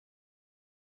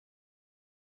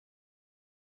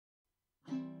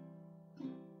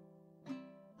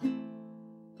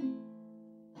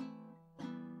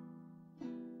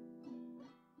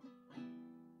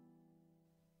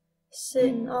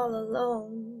sitting all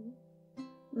alone,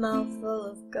 mouth full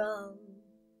of gum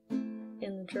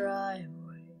in the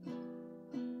driveway.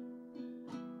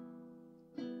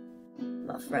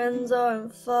 My friends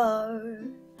aren't far,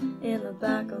 in the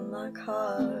back of my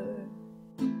car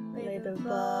lay their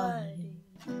bodies.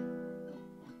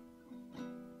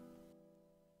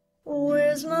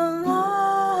 Where's my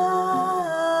mind?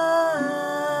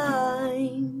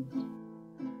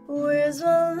 Where's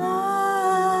my mind?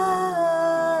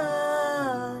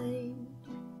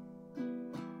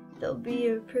 They'll be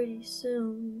here pretty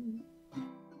soon,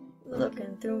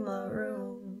 looking through my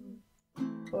room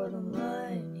for the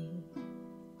money.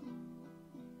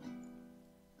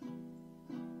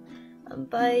 I'm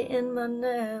biting my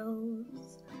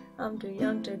nails, I'm too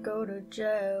young to go to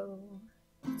jail.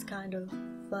 It's kind of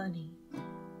funny.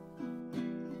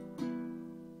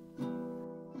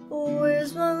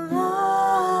 Where's my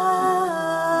mind?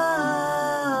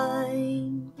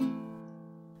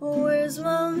 Where's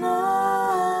my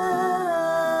mind?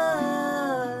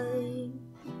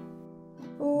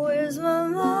 Where's my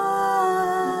mind?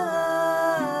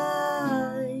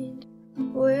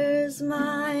 Where's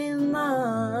my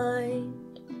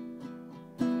mind?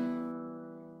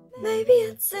 Maybe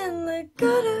it's in the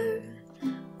gutter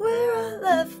where I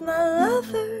left my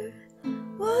lover.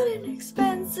 What an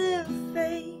expensive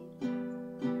fate.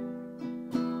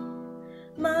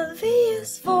 My V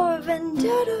is for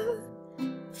vendetta.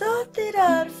 Thought that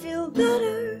I'd feel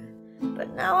better, but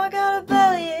now I got a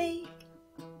bellyache.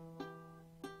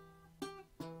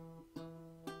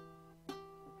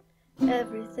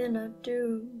 Everything I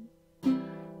do,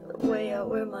 the way I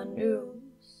wear my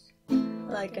news,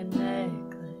 like a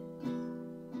necklace.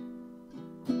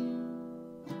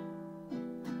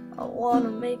 I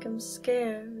wanna make him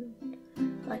scared,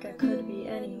 like I could be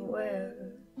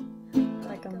anywhere,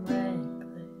 like I'm reckless.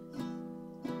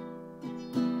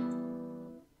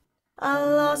 I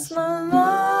lost my mind,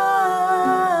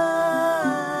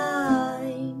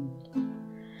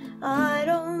 I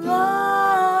don't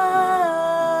mind.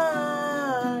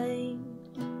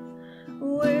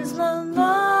 Where's my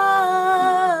mind?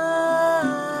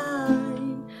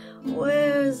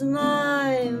 Where's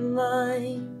my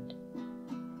mind?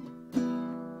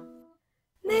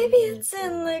 Maybe it's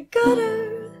in the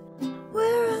gutter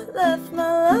where I left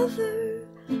my lover.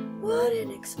 What an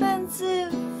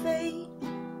expensive fate.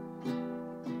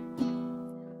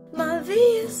 My V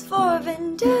is for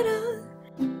vendetta.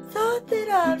 Thought that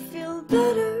I'd feel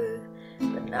better,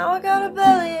 but now I got a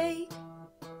bellyache.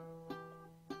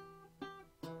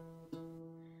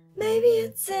 Maybe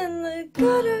it's in the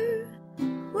gutter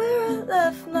where I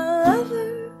left my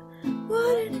lover.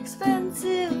 What an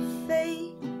expensive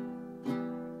fate.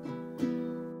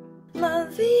 My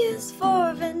V is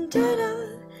for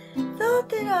vendetta. Thought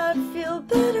that I'd feel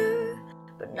better,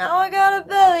 but now I got a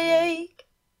bellyache.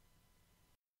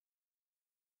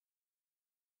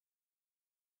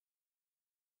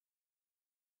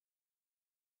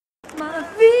 My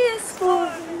V is for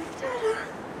vendetta.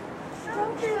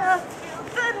 Thought that I'd feel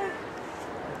better,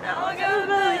 now I got a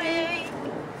bellyache.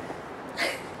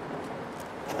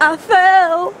 I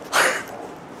fell.